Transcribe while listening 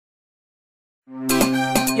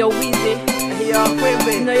Yo, Wizzy. Yo,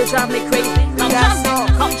 Quimby. You know you drive me crazy.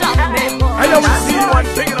 Come jam me, boy. I know we see one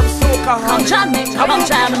picking up soca. Come jam me, boy.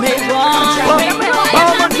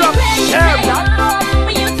 Bomb and drop. Yeah.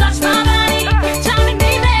 When you touch my body, you're jamming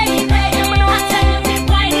me, baby. I tell you, keep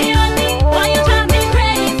whining on me. Why you drive me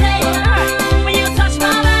crazy? When you touch my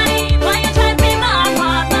body, why you drive me mad?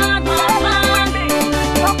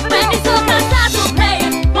 When the soca starts to play,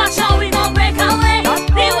 watch how we gon' break away.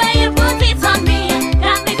 The way you put it on me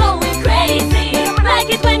got me going crazy. Like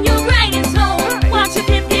it when you grind it slow. Watch you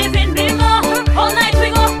keep giving me more. All night we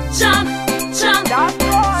go jump, jump,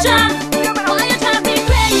 jump. Why you drive me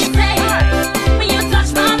crazy? When you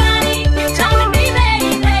touch my body, you're jamming me,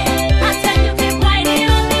 baby. I tell you, keep whining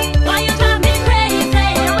on me. Why you drive me crazy?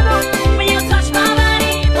 When you touch my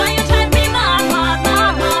body, why you drive me mad?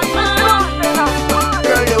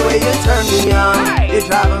 Girl, the way you turn me on, you're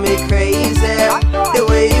driving me crazy. The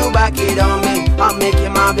way you back it on me, I'm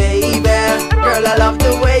making my baby. Girl, I love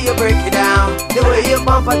the way you break it down, the way you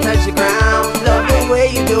bump and touch the ground. Love the way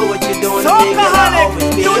you do what you're doing to me, girl, I'll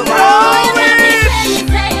always be around. Why you drive me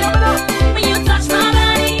crazy? When you touch my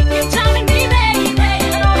body, you're jamming me, baby.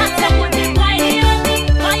 I tell you, keep whining on me.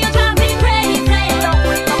 Why you drive me crazy?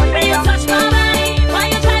 When you touch my body, why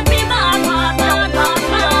you drive me mad?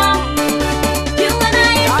 You and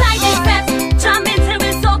I inside this bed, jamming till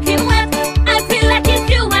we're soaking wet. I feel like it's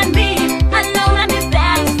you and me, alone on this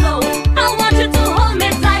dance floor. I want you to hold me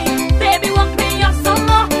tight, baby, walk me up some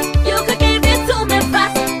more. You could give it to me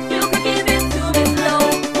fast, you could give it to me slow.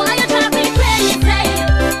 Why you drive me crazy?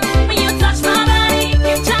 When you touch my body,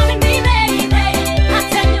 you're jamming me, baby. I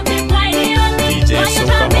tell you, keep whining on me. DJ Why you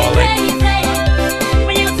drive me Soca crazy?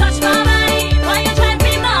 When you touch my body, why you drive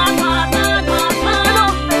me mad?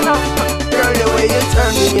 Girl, the way you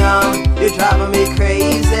turn me on, you're driving me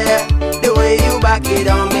crazy. The way you back it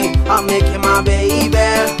on me, I'm making my baby.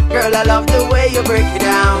 Girl, I love the way you break it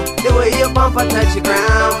down, the way you bump and touch the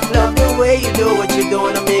ground. Love the way you do what you're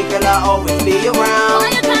doing to me, girl, I'll always be around. Why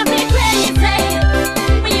you drive me crazy?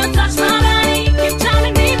 When you touch my body, you're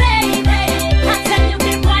jamming me, baby. I tell you,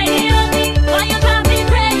 keep whining on me. Why you drive me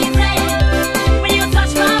crazy? When you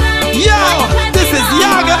touch my body, Yo, this is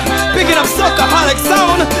Yaga, picking up Soca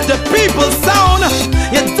sound, the people's sound.